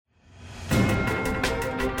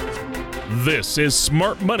This is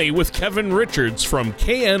Smart Money with Kevin Richards from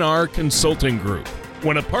KNR Consulting Group.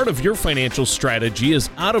 When a part of your financial strategy is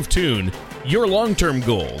out of tune, your long-term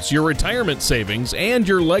goals, your retirement savings, and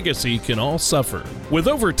your legacy can all suffer. With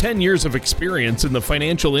over 10 years of experience in the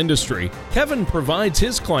financial industry, Kevin provides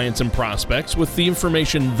his clients and prospects with the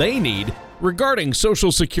information they need regarding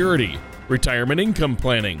Social Security, retirement income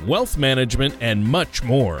planning, wealth management, and much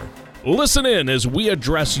more. Listen in as we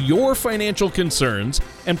address your financial concerns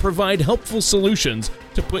and provide helpful solutions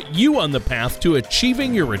to put you on the path to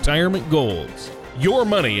achieving your retirement goals. Your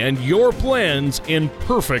money and your plans in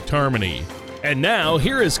perfect harmony. And now,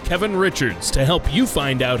 here is Kevin Richards to help you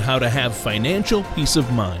find out how to have financial peace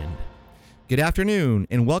of mind. Good afternoon,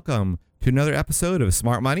 and welcome to another episode of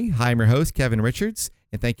Smart Money. Hi, I'm your host, Kevin Richards,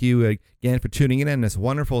 and thank you again for tuning in on this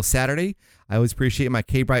wonderful Saturday. I always appreciate my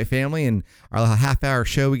K-Bright family and our half-hour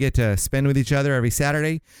show we get to spend with each other every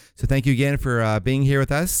Saturday. So thank you again for being here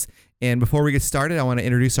with us. And before we get started, I want to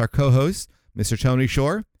introduce our co-host, Mr. Tony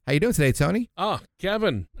Shore. How you doing today, Tony? Oh,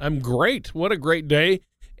 Kevin, I'm great. What a great day.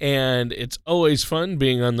 And it's always fun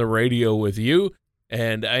being on the radio with you.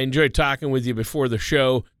 And I enjoyed talking with you before the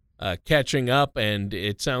show, catching up. And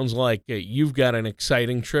it sounds like you've got an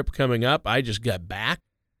exciting trip coming up. I just got back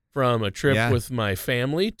from a trip with my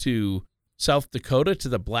family to South Dakota to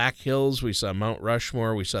the Black Hills. We saw Mount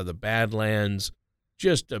Rushmore. We saw the Badlands.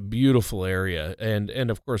 Just a beautiful area. And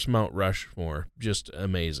of course, Mount Rushmore, just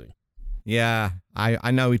amazing. Yeah,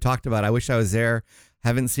 I know we talked about it. I wish I was there.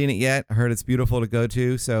 Haven't seen it yet. I heard it's beautiful to go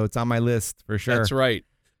to, so it's on my list for sure. That's right.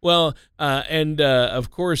 Well,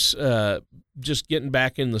 of course, just getting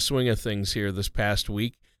back in the swing of things here this past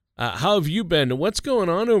week. How have you been? What's going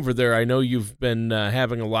on over there? I know you've been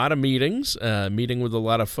having a lot of meetings, meeting with a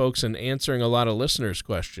lot of folks and answering a lot of listeners'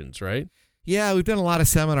 questions, right? Yeah, we've done a lot of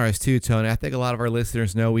seminars too, Tony. I think a lot of our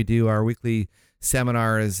listeners know we do our weekly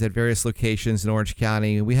seminars at various locations in Orange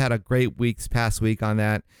County. We had a great past week on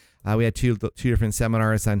that. We had two different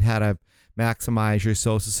seminars on how to maximize your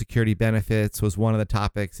Social Security benefits was one of the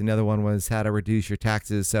topics, and the other one was how to reduce your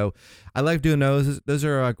taxes. So I like doing those. Those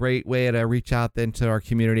are a great way to reach out then to our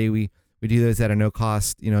community. We do those at a no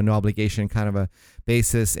cost, no obligation kind of a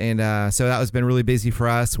basis, and so that has been really busy for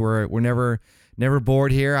us. We're never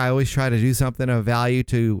bored here. I always try to do something of value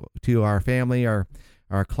to our family, our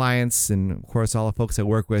clients, and of course all the folks I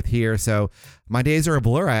work with here. So my days are a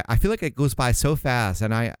blur. I feel like it goes by so fast.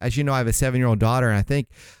 And as you know, I have a 7-year-old daughter, and I think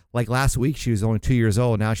like last week she was only 2 years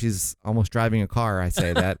old. Now she's almost driving a car. I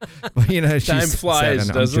say that, but she's time flies,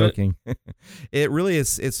 7. doesn't I'm joking. It really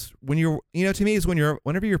is. It's when you're, to me, is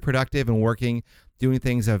whenever you're productive and working, doing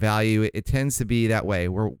things of value. It tends to be that way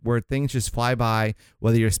where things just fly by,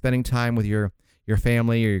 whether you're spending time with your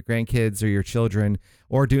family or your grandkids or your children,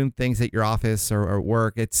 or doing things at your office or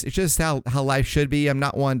work. It's just how life should be. I'm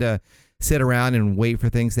not one to sit around and wait for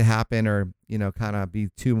things to happen or, kind of be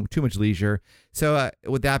too much leisure. So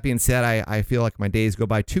with that being said, I feel like my days go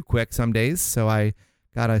by too quick some days. So I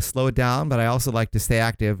got to slow it down, but I also like to stay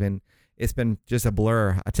active, and it's been just a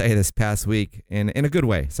blur, I tell you, this past week in a good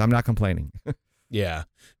way. So I'm not complaining. Yeah.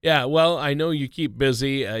 Well, I know you keep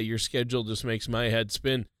busy. Your schedule just makes my head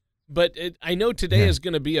spin. But I know today is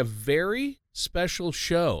going to be a very special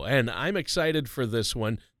show, and I'm excited for this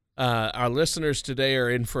one. Our listeners today are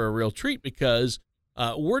in for a real treat because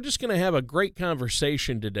we're just going to have a great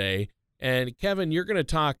conversation today. And, Kevin, you're going to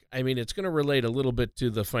talk, it's going to relate a little bit to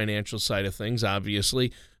the financial side of things,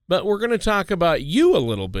 obviously, but we're going to talk about you a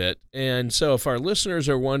little bit. And so if our listeners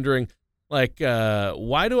are wondering, why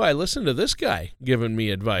do I listen to this guy giving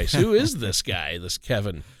me advice? Who is this guy, this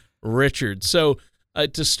Kevin Richards? So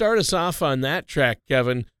to start us off on that track,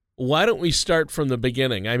 Kevin, why don't we start from the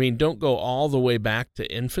beginning? Don't go all the way back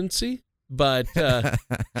to infancy, but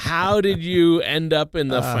how did you end up in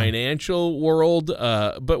the financial world?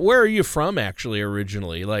 But where are you from, actually,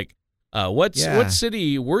 originally? What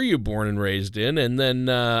city were you born and raised in? And then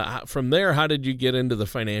from there, how did you get into the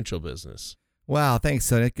financial business? Wow, thanks,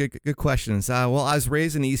 Sonny. Good questions. Well, I was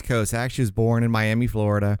raised in the East Coast. I actually was born in Miami,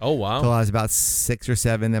 Florida. Oh, wow. Until I was about 6 or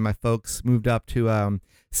 7. Then my folks moved up to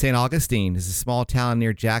St. Augustine. It's a small town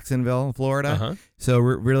near Jacksonville, Florida. Uh-huh. So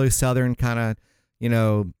really southern kind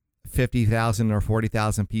of, 50,000 or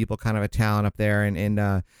 40,000 people kind of a town up there. And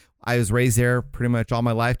I was raised there pretty much all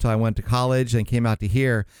my life till I went to college and came out to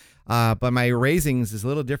here. But my raisings is a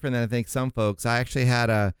little different than I think some folks. I actually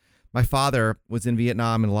had my father was in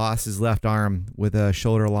Vietnam and lost his left arm with a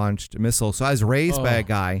shoulder-launched missile. So I was raised by a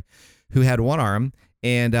guy who had one arm.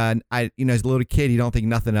 And as a little kid, you don't think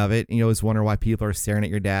nothing of it. You always wonder why people are staring at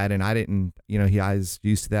your dad. And I didn't, I was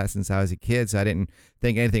used to that since I was a kid, so I didn't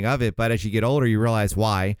think anything of it. But as you get older, you realize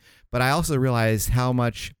why. But I also realized how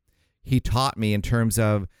much he taught me in terms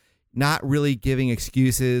of not really giving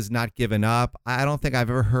excuses, not giving up. I don't think I've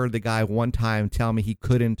ever heard the guy one time tell me he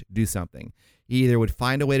couldn't do something. He either would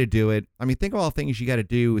find a way to do it. I mean, think of all the things you got to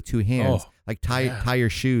do with two hands, like tie your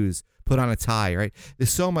shoes, put on a tie, right? There's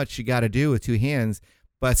so much you got to do with two hands,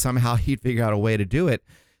 but somehow he'd figure out a way to do it.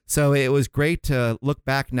 So it was great to look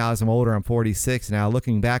back now as I'm older. I'm 46 now.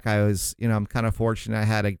 Looking back, I'm kind of fortunate. I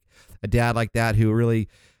had a dad like that who really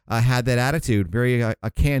had that attitude, very a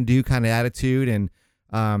can-do kind of attitude, and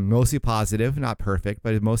mostly positive, not perfect,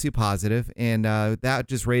 but mostly positive. And that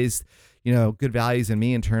just raised, good values in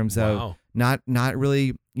me in terms of not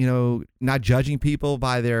really, not judging people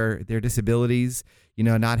by their disabilities,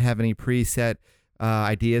 not having any preset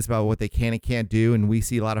ideas about what they can and can't do. And we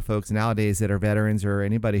see a lot of folks nowadays that are veterans or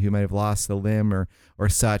anybody who might have lost a limb or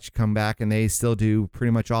such come back and they still do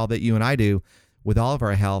pretty much all that you and I do with all of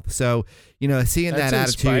our health. So, seeing That's that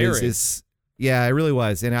attitude inspiring. is yeah, it really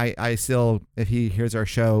was. And I still, if he hears our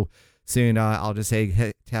show soon, I'll just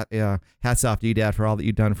say hats off to you, Dad, for all that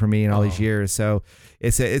you've done for me in all these years. So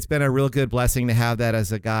it's been a real good blessing to have that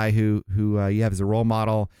as a guy who you have as a role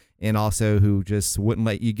model, and also who just wouldn't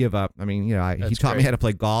let you give up. I mean, he taught me how to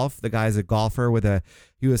play golf. The guy's a golfer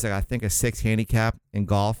he was like, I think a 6 handicap in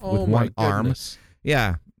golf with one arm.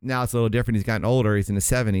 Yeah. Now it's a little different. He's gotten older. He's in his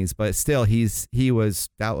 70s, but still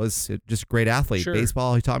that was just a great athlete. Sure.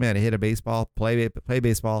 Baseball. He taught me how to hit a baseball, play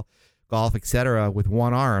baseball, golf, etc. with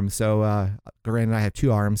one arm. So, granted, I have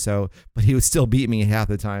 2 arms. But he would still beat me half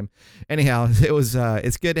the time. Anyhow,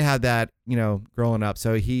 it's good to have that, growing up.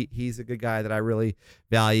 So he's a good guy that I really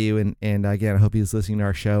value. And again, I hope he's listening to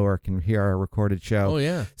our show or can hear our recorded show. Oh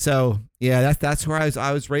yeah. So yeah, that's where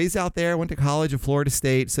I was raised out there. Went to college at Florida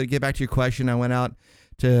State. So to get back to your question, I went out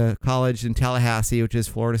to college in Tallahassee, which is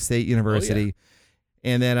Florida State University.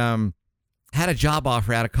 And then had a job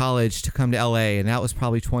offer out of college to come to LA, and that was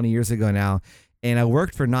probably 20 years ago now. And I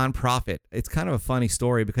worked for a nonprofit. It's kind of a funny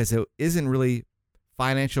story because it isn't really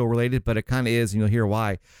financial related, but it kind of is, and you'll hear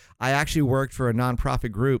why. I actually worked for a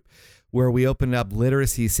nonprofit group where we opened up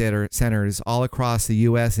literacy centers all across the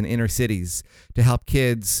U.S. and inner cities to help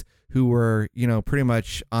kids who were, pretty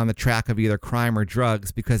much on the track of either crime or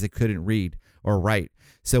drugs because they couldn't read or write.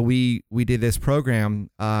 So we did this program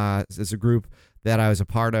as a group that I was a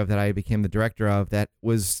part of, that I became the director of, that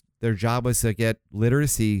was their job was to get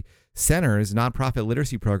literacy centers, nonprofit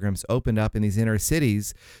literacy programs opened up in these inner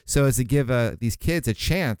cities, so as to give these kids a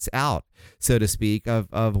chance out, so to speak,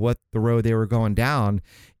 of what the road they were going down.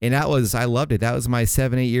 And I loved it. That was my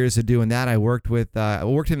 7-8 years of doing that. I worked in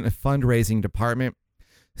a fundraising department.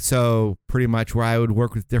 So pretty much where I would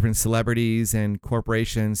work with different celebrities and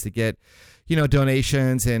corporations to get,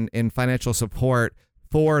 donations and financial support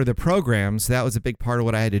for the programs. That was a big part of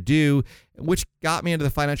what I had to do, which got me into the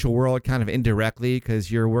financial world kind of indirectly,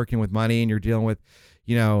 because you're working with money and you're dealing with,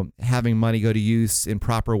 having money go to use in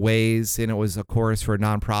proper ways. And it was, of course, for a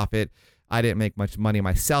nonprofit. I didn't make much money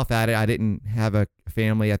myself at it. I didn't have a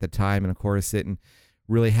family at the time, and of course didn't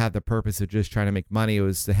really have the purpose of just trying to make money. It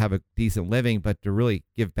was to have a decent living, but to really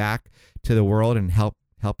give back to the world and help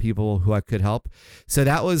people who I could help. So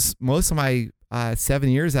that was most of my 7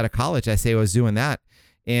 years out of college. I say I was doing that,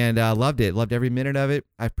 and loved it. Loved every minute of it.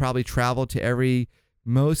 I've probably traveled to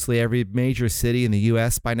mostly every major city in the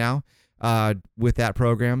U.S. by now with that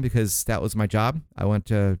program, because that was my job. I went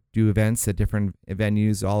to do events at different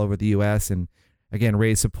venues all over the U.S. and again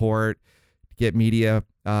raise support, get media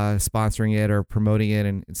sponsoring it or promoting it,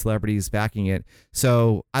 and celebrities backing it.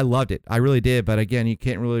 So I loved it. I really did. But again,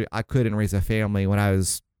 I couldn't raise a family when I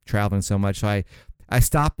was traveling so much. So I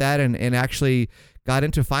stopped that and actually got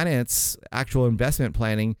into finance, actual investment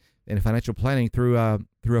planning and financial planning through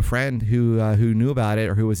a friend who knew about it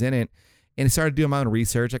or who was in it, and started doing my own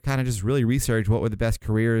research. I kind of just really researched what were the best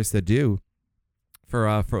careers to do for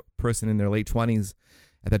a person in their late 20s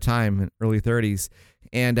at the time, and early 30s,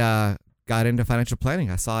 and got into financial planning.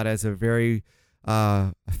 I saw it as a very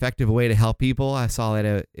effective way to help people. I saw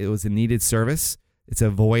that it was a needed service. It's a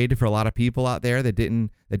void for a lot of people out there that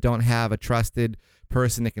don't have a trusted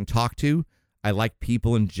person they can talk to. I like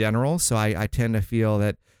people in general, so I tend to feel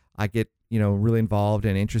that I get really involved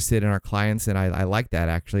and interested in our clients, and I like that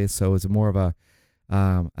actually. So it was more of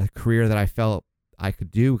a career that I felt I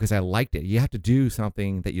could do because I liked it. You have to do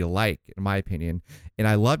something that you like, in my opinion, and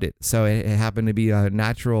I loved it. So it happened to be a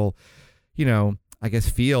natural, I guess,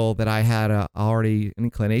 feel that I had already an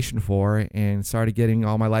inclination for, and started getting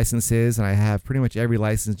all my licenses, and I have pretty much every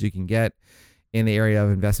license you can get in the area of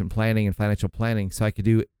investment planning and financial planning. So I could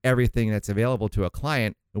do everything that's available to a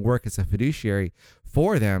client and work as a fiduciary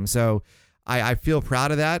for them. So I feel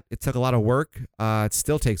proud of that. It took a lot of work. It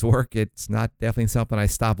still takes work. It's not definitely something I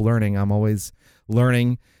stopped learning. I'm always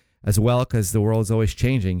learning as well because the world is always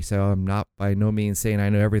changing. So I'm not by no means saying I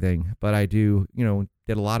know everything, but I do,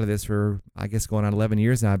 did a lot of this for, I guess, going on 11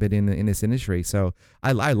 years now. I've been in this industry. So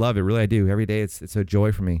I love it. Really, I do. Every day it's a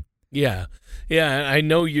joy for me. Yeah. I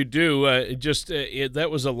know you do. That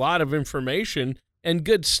was a lot of information and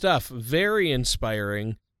good stuff. Very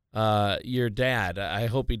inspiring. Your dad, I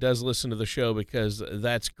hope he does listen to the show because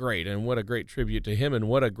that's great. And what a great tribute to him and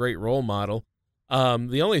what a great role model.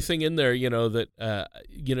 The only thing in there, that,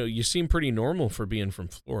 you seem pretty normal for being from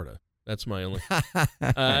Florida. That's my only.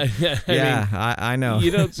 I know. You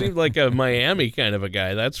don't seem like a Miami kind of a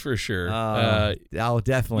guy. That's for sure.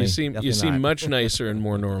 Definitely. You seem much nicer and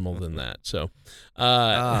more normal than that. So,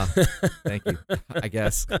 thank you. I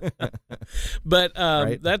guess. But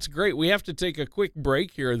right. That's great. We have to take a quick break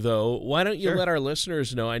here, though. Why don't you Sure. let our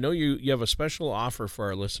listeners know? I know you have a special offer for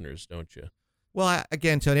our listeners, don't you? Well,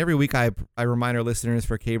 again, Tony, every week I remind our listeners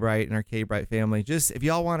for K-Bright and our K-Bright family, just if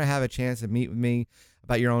y'all want to have a chance to meet with me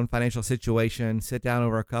about your own financial situation, sit down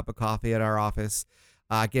over a cup of coffee at our office.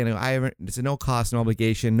 Again, it's a no cost, no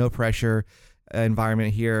obligation, no pressure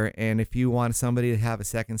environment here. And if you want somebody to have a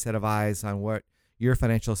second set of eyes on what your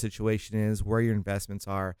financial situation is, where your investments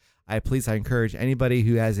are, I encourage anybody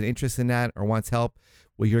who has an interest in that or wants help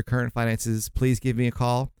with your current finances, please give me a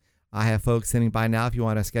call. I have folks sitting by now if you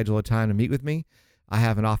want to schedule a time to meet with me. I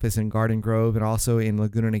have an office in Garden Grove and also in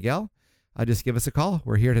Laguna Niguel. Just give us a call.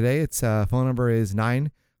 We're here today. Its phone number is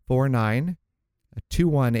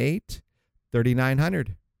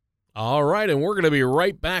 949-218-3900. All right, and we're going to be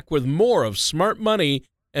right back with more of Smart Money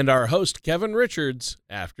and our host, Kevin Richards,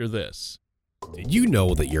 after this. Did you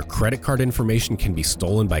know that your credit card information can be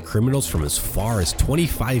stolen by criminals from as far as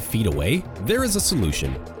 25 feet away? There is a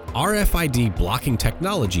solution. RFID blocking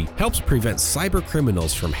technology helps prevent cyber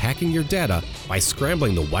criminals from hacking your data by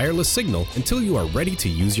scrambling the wireless signal until you are ready to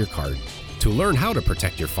use your card. To learn how to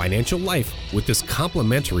protect your financial life with this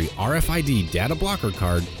complimentary RFID data blocker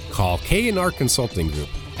card, call K&R Consulting Group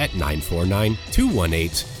at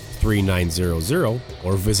 949-218-3900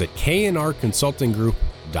 or visit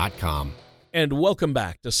knrconsultinggroup.com. And welcome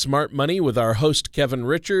back to Smart Money with our host, Kevin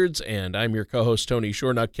Richards, and I'm your co-host, Tony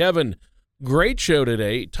Shore. Now, Kevin, great show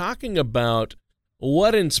today, talking about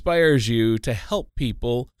what inspires you to help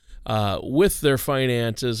people with their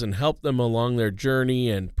finances and help them along their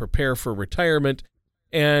journey and prepare for retirement.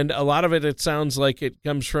 And a lot of it sounds like it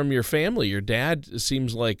comes from your family. Your dad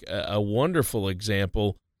seems like a wonderful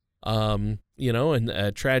example, in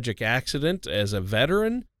a tragic accident as a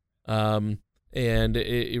veteran. And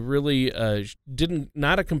it really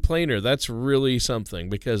not a complainer. That's really something,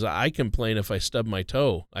 because I complain if I stub my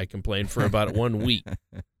toe. I complain for about 1 week.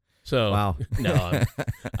 So, wow. No,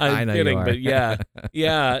 I'm kidding, but yeah.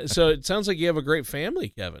 So it sounds like you have a great family,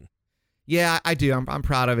 Kevin. Yeah, I do. I'm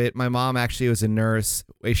proud of it. My mom actually was a nurse.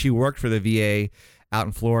 She worked for the VA out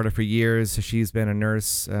in Florida for years. So she's been a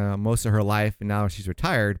nurse most of her life, and now she's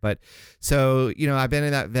retired. But so, I've been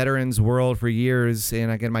in that veterans world for years.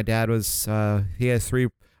 And again, my dad was, he has three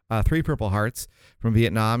Purple Hearts from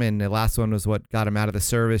Vietnam. And the last one was what got him out of the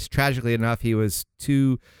service. Tragically enough, he was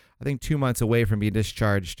 2 months away from being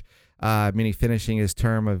discharged, meaning finishing his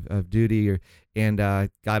term of duty, and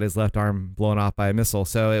got his left arm blown off by a missile.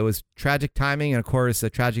 So it was tragic timing and, of course, a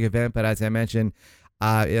tragic event. But as I mentioned,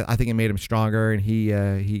 I think it made him stronger, and he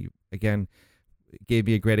again gave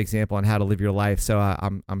me a great example on how to live your life. So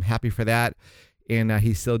I'm happy for that, and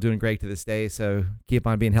he's still doing great to this day. So keep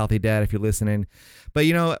on being healthy, Dad, if you're listening. But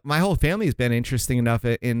my whole family has been interesting enough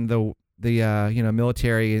in the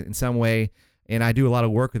military in some way. And I do a lot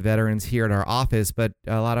of work with veterans here at our office, but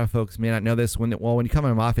a lot of folks may not know this. When you come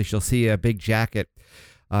in my office, you'll see a big jacket,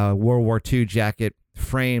 World War II jacket,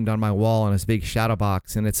 framed on my wall in this big shadow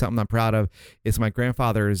box, and it's something I'm proud of. It's my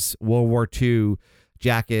grandfather's World War II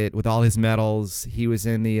jacket with all his medals. He was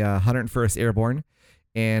in the 101st Airborne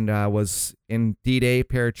and was in D-Day,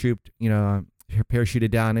 parachuted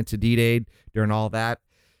down into D-Day during all that,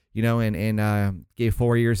 and gave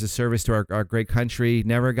 4 years of service to our great country.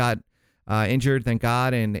 Never got injured, thank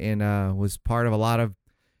God, and was part of a lot of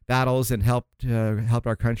battles and helped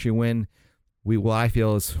our country win what I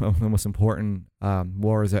feel is one of the most important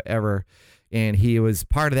wars ever. And he was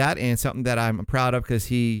part of that, and something that I'm proud of, because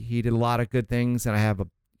he did a lot of good things, and I have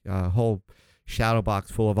a whole shadow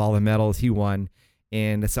box full of all the medals he won,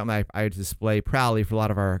 and it's something I display proudly for a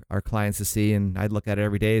lot of our clients to see, and I look at it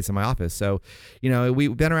every day. It's in my office. So,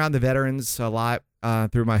 we've been around the veterans a lot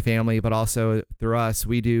through my family, but also through us.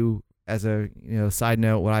 We do, as a side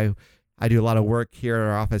note, what I do a lot of work here at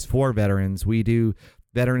our office for veterans. We do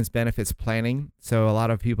veterans benefits planning. So a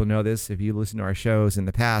lot of people know this if you listen to our shows in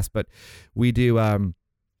the past, but we do a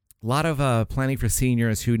lot of planning for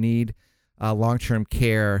seniors who need long-term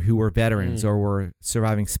care, who were veterans or were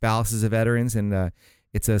surviving spouses of veterans. And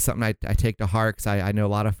it's something I take to heart because I know a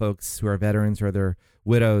lot of folks who are veterans or their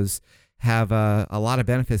widows have a lot of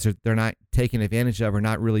benefits they're not taking advantage of or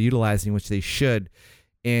not really utilizing, which they should.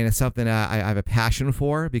 And it's something I have a passion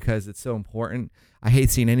for because it's so important. I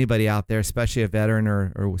hate seeing anybody out there, especially a veteran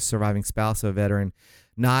or surviving spouse of a veteran,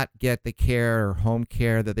 not get the care or home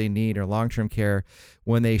care that they need or long-term care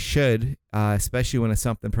when they should, especially when it's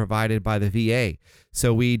something provided by the VA.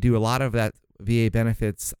 So we do a lot of that VA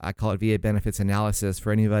benefits. I call it VA benefits analysis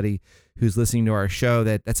for anybody who's listening to our show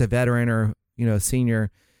that's a veteran or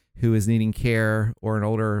senior who is needing care, or an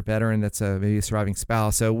older veteran that's maybe a surviving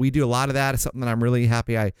spouse. So we do a lot of that. It's something that I'm really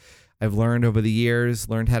happy I've learned over the years,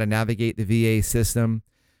 learned how to navigate the VA system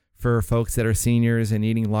for folks that are seniors and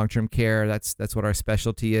needing long-term care. That's what our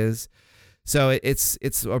specialty is. So it's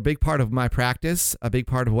a big part of my practice, a big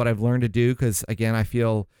part of what I've learned to do, because again, I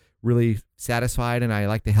feel really satisfied and I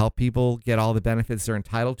like to help people get all the benefits they're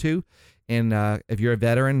entitled to. And if you're a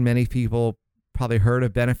veteran, many people probably heard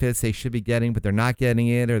of benefits they should be getting, but they're not getting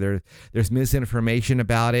it, or there's misinformation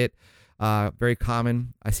about it. Very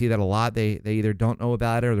common. I see that a lot. They either don't know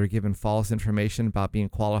about it or they're given false information about being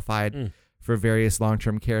qualified for various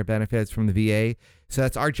long-term care benefits from the VA. So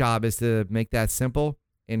that's our job, is to make that simple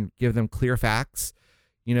and give them clear facts,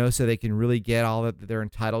 so they can really get all that they're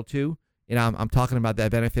entitled to. And I'm talking about that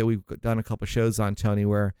benefit we've done a couple shows on, Tony,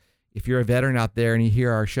 where if you're a veteran out there and you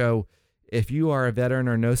hear our show, if you are a veteran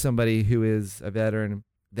or know somebody who is a veteran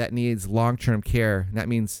that needs long-term care, and that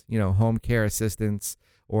means, home care assistance,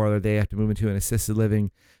 or they have to move into an assisted living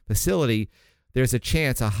facility, there's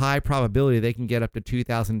a high probability they can get up to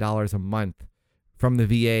 $2,000 a month from the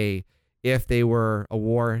VA if they were a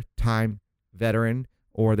wartime veteran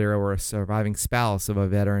or they were a surviving spouse of a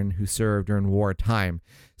veteran who served during wartime.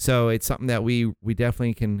 So it's something that we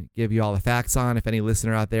definitely can give you all the facts on. If any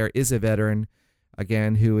listener out there is a veteran,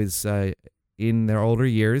 again, who is in their older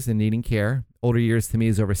years and needing care. Older years to me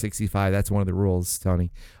is over 65. That's one of the rules,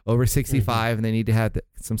 Tony. Over 65 and they need to have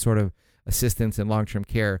some sort of assistance in long-term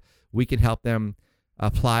care. We can help them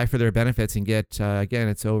apply for their benefits and get, again,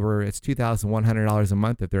 it's $2,100 a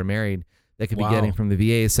month if they're married. They could be getting from the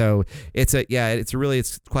VA. So it's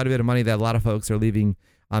quite a bit of money that a lot of folks are leaving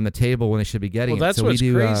on the table when they should be getting. Well, that's so what's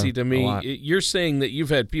crazy to me. You're saying that you've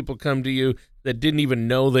had people come to you that didn't even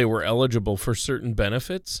know they were eligible for certain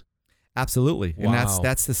benefits? Absolutely. Wow. And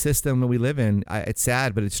that's the system that we live in. It's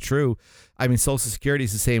sad, but it's true. I mean, Social Security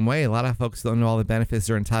is the same way. A lot of folks don't know all the benefits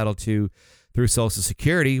they're entitled to through Social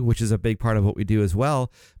Security, which is a big part of what we do as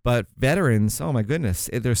well. But veterans, oh my goodness,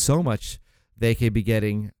 there's so much they could be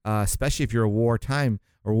getting, especially if you're a wartime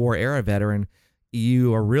or war era veteran.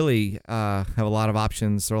 You are really have a lot of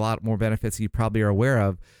options or a lot more benefits you probably are aware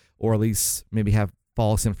of, or at least maybe have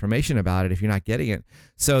false information about it if you're not getting it.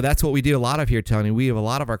 So that's what we do a lot of here, Tony. We have a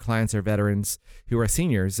lot of our clients are veterans who are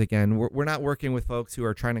seniors. Again, we're not working with folks who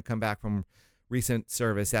are trying to come back from recent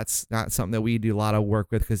service. That's not something that we do a lot of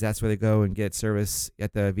work with, because that's where they go and get service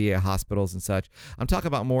at the VA hospitals and such. I'm talking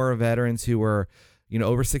about more veterans who are,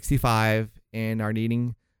 over 65 and are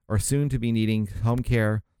needing or soon to be needing home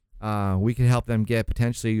care. We can help them get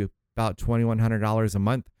potentially about $2,100 a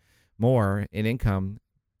month more in income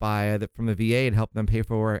from the VA and help them pay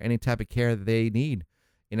for any type of care that they need.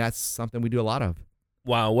 And that's something we do a lot of.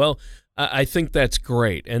 Wow. Well, I think that's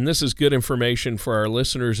great. And this is good information for our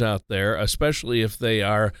listeners out there, especially if they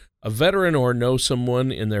are a veteran or know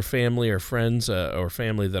someone in their family or friends or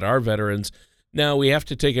family that are veterans. Now, we have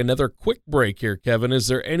to take another quick break here, Kevin. Is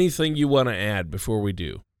there anything you want to add before we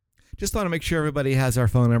do? Just want to make sure everybody has our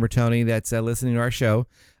phone number, Tony, that's listening to our show.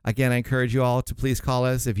 Again, I encourage you all to please call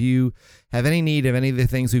us if you have any need of any of the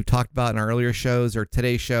things we've talked about in our earlier shows or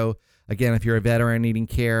today's show. Again, if you're a veteran needing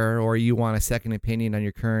care or you want a second opinion on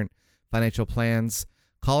your current financial plans,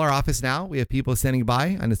 call our office now. We have people standing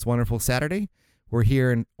by on this wonderful Saturday. We're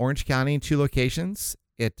here in Orange County in 2 locations,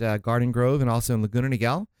 at Garden Grove and also in Laguna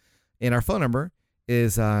Niguel. And our phone number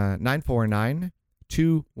is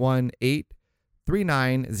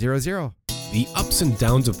 949-218-3900. The ups and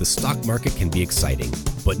downs of the stock market can be exciting,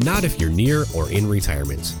 but not if you're near or in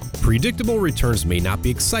retirement. Predictable returns may not be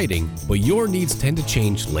exciting, but your needs tend to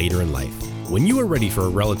change later in life. When you are ready for a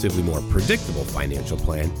relatively more predictable financial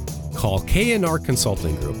plan, call K&R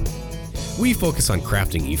Consulting Group. We focus on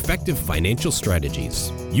crafting effective financial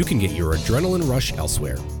strategies. You can get your adrenaline rush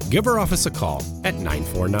elsewhere. Give our office a call at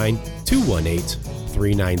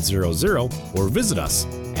 949-218-3900 or visit us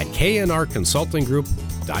at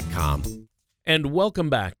knrconsultinggroup.com. And welcome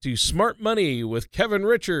back to Smart Money with Kevin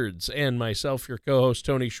Richards and myself, your co-host,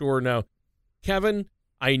 Tony Shore. Now, Kevin,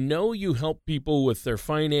 I know you help people with their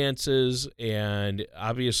finances, and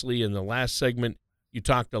obviously in the last segment, you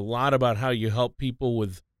talked a lot about how you help people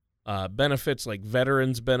with benefits like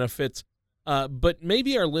veterans benefits. But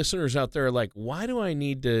maybe our listeners out there are like, why do I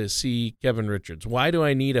need to see Kevin Richards? Why do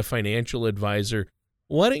I need a financial advisor?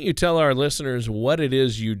 Why don't you tell our listeners what it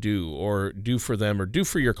is you do or do for them or do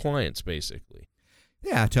for your clients, basically?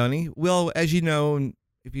 Yeah, Tony. Well, as you know,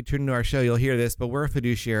 if you tune into our show, you'll hear this, but we're a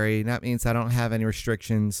fiduciary. And that means I don't have any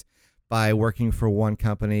restrictions by working for one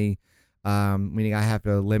company, meaning I have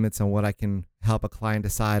limits on what I can help a client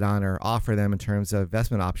decide on or offer them in terms of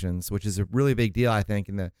investment options, which is a really big deal, I think,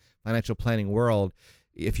 in the financial planning world.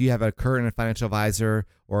 If you have a current financial advisor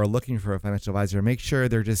or are looking for a financial advisor, make sure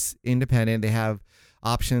they're just independent. They have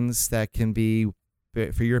options that can be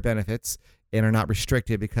for your benefits and are not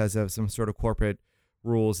restricted because of some sort of corporate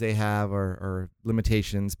rules they have or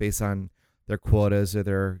limitations based on their quotas or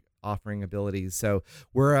their offering abilities. So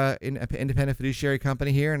we're an independent fiduciary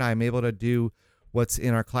company here, and I'm able to do what's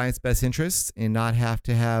in our clients' best interests and not have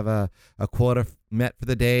to have a quota met for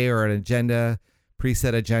the day or an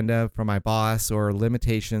preset agenda from my boss or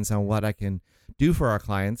limitations on what I can do for our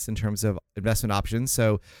clients in terms of investment options.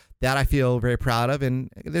 So that I feel very proud of,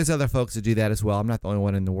 and there's other folks that do that as well. I'm not the only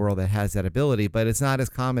one in the world that has that ability, but it's not as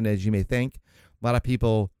common as you may think. A lot of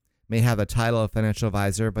people may have the title of financial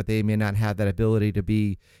advisor, but they may not have that ability to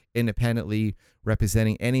be independently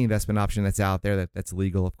representing any investment option that's out there that's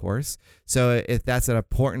legal, of course. So if that's an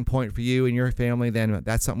important point for you and your family, then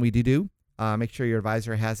that's something we do. Make sure your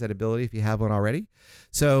advisor has that ability if you have one already.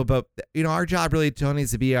 So, but our job really, Tony,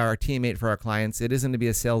 is to be our teammate for our clients. It isn't to be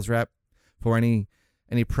a sales rep for any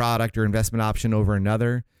product or investment option over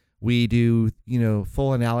another. We do,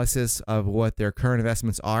 full analysis of what their current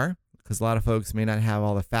investments are, because a lot of folks may not have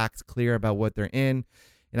all the facts clear about what they're in.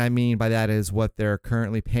 And I mean by that is what they're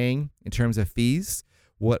currently paying in terms of fees,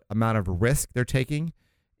 what amount of risk they're taking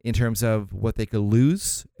in terms of what they could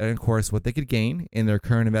lose, and of course, what they could gain in their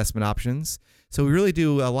current investment options. So we really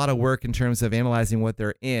do a lot of work in terms of analyzing what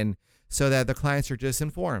they're in so that the clients are just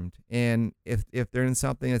informed. And if they're in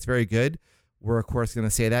something that's very good, we're, of course, going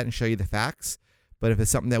to say that and show you the facts. But if it's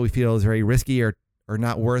something that we feel is very risky or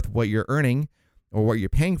not worth what you're earning or what you're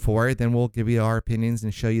paying for it, then we'll give you our opinions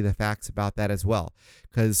and show you the facts about that as well.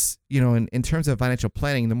 Because, in terms of financial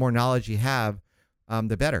planning, the more knowledge you have,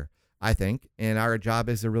 the better, I think. And our job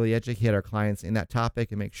is to really educate our clients in that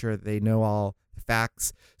topic and make sure that they know all the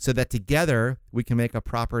facts so that together we can make a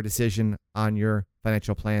proper decision on your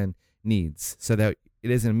financial plan needs, so that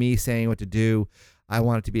it isn't me saying what to do. I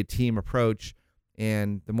want it to be a team approach,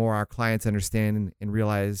 and the more our clients understand and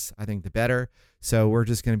realize, I think the better. So we're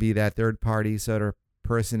just going to be that third party sort of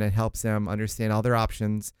person that helps them understand all their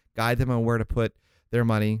options, guide them on where to put their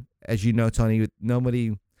money. As you know, Tony,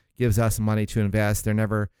 nobody gives us money to invest. They're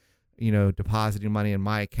never, depositing money in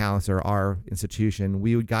my accounts or our institution.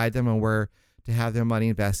 We would guide them on where to have their money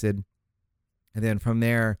invested, and then from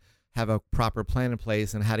there have a proper plan in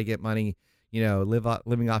place on how to get money,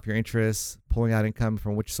 living off your interests, pulling out income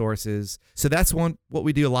from which sources. So that's what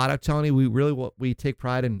we do a lot of, Tony. We take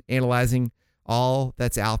pride in analyzing all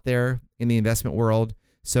that's out there in the investment world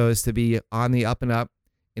so as to be on the up and up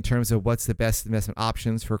in terms of what's the best investment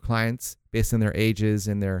options for clients based on their ages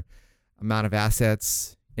and their amount of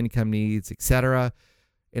assets, income needs, etc.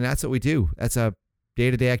 And that's what we do. That's a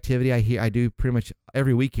day-to-day activity I do pretty much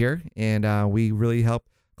every week here, and we really help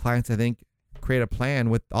clients, I think, create a plan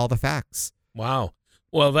with all the facts. Wow.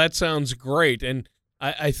 Well, that sounds great. And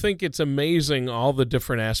I think it's amazing all the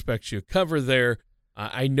different aspects you cover there.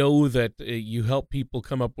 I know that you help people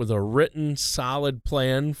come up with a written, solid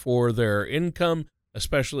plan for their income,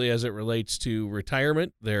 especially as it relates to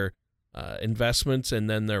retirement, their investments, and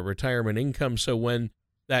then their retirement income. So when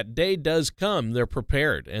that day does come, they're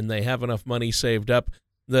prepared and they have enough money saved up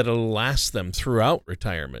that it'll last them throughout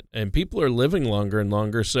retirement. And people are living longer and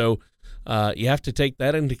longer, so you have to take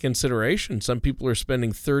that into consideration. Some people are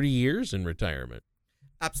spending 30 years in retirement.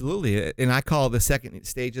 Absolutely. And I call it the second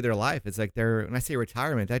stage of their life. It's like when I say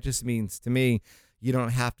retirement, that just means to me, you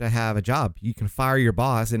don't have to have a job. You can fire your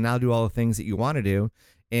boss and now do all the things that you want to do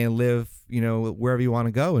and live, wherever you want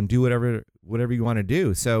to go and do whatever you want to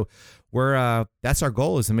do. So that's our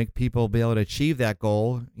goal, is to make people be able to achieve that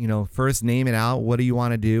goal. First name it out. What do you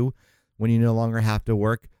want to do when you no longer have to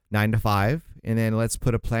work 9 to 5? And then let's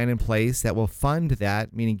put a plan in place that will fund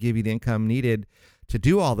that, meaning give you the income needed to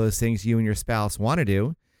do all those things you and your spouse want to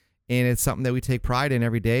do. And it's something that we take pride in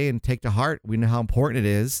every day and take to heart. We know how important it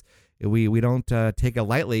is. We don't take it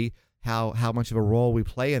lightly how much of a role we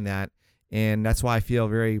play in that. And that's why I feel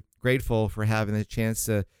very grateful for having the chance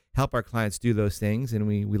to help our clients do those things. And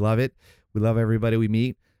we love it. We love everybody we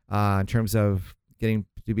meet in terms of getting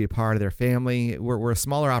to be a part of their family. We're a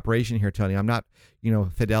smaller operation here, Tony. I'm not,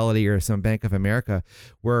 Fidelity or some Bank of America.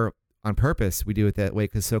 We're on purpose. We do it that way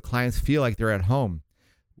because so clients feel like they're at home.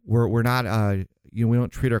 We're not, we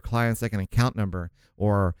don't treat our clients like an account number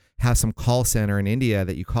or have some call center in India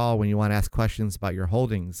that you call when you want to ask questions about your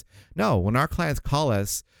holdings. No, when our clients call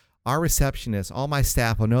us, our receptionists, all my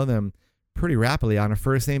staff will know them pretty rapidly on a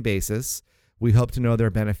first name basis. We hope to know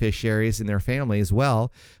their beneficiaries and their family as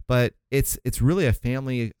well, but it's really a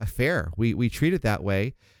family affair. We treat it that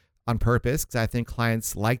way on purpose because I think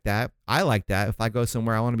clients like that. I like that. If I go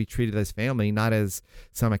somewhere, I want to be treated as family, not as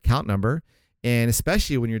some account number. And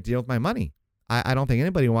especially when you're dealing with my money, I don't think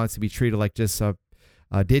anybody wants to be treated like just a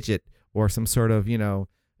digit or some sort of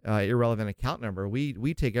irrelevant account number.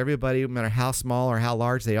 We take everybody, no matter how small or how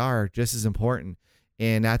large they are, just as important.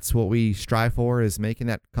 And that's what we strive for, is making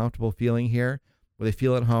that comfortable feeling here where they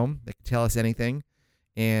feel at home. They can tell us anything.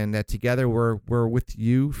 And that together we're with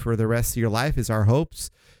you for the rest of your life is our hopes,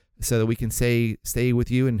 so that we can stay with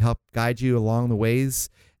you and help guide you along the ways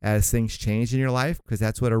as things change in your life, because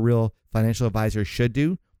that's what a real financial advisor should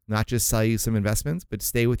do, not just sell you some investments, but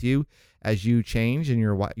stay with you as you change and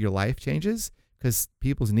your life changes, because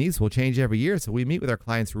people's needs will change every year. So we meet with our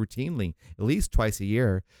clients routinely, at least twice a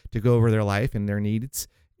year, to go over their life and their needs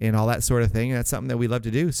and all that sort of thing. And that's something that we love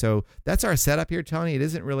to do. So that's our setup here, Tony. It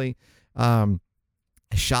isn't really a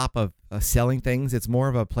shop of selling things. It's more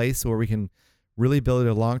of a place where we can really build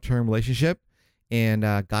a long-term relationship and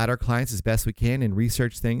guide our clients as best we can and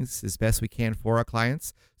research things as best we can for our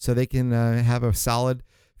clients so they can have a solid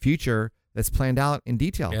future that's planned out in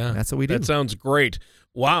detail. Yeah, that's what we do. That sounds great.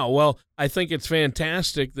 Wow. Well, I think it's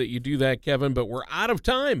fantastic that you do that, Kevin, but we're out of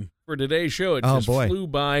time for today's show. It just flew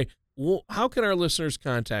by. Well, how can our listeners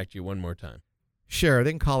contact you one more time? Sure.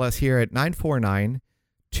 They can call us here at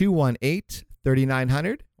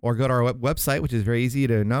 949-218-3900 or go to our website, which is very easy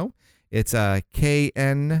to know. It's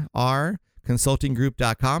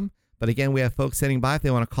knrconsultinggroup.com. But again, we have folks sitting by. If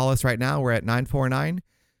they want to call us right now, we're at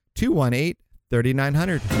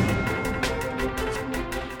 949-218-3900.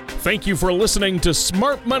 Thank you for listening to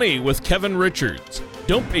Smart Money with Kevin Richards.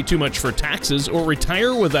 Don't pay too much for taxes or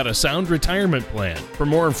retire without a sound retirement plan. For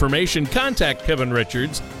more information, contact Kevin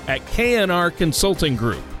Richards at KNR Consulting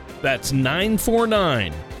Group. That's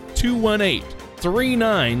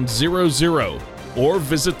 949-218-3900. Or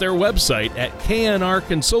visit their website at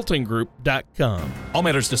knrconsultinggroup.com. All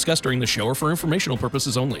matters discussed during the show are for informational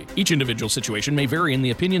purposes only. Each individual situation may vary, and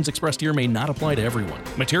the opinions expressed here may not apply to everyone.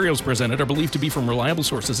 Materials presented are believed to be from reliable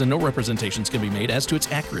sources, and no representations can be made as to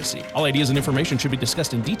its accuracy. All ideas and information should be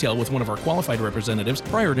discussed in detail with one of our qualified representatives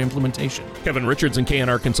prior to implementation. Kevin Richards and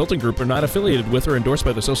KNR Consulting Group are not affiliated with or endorsed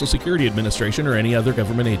by the Social Security Administration or any other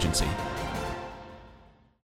government agency.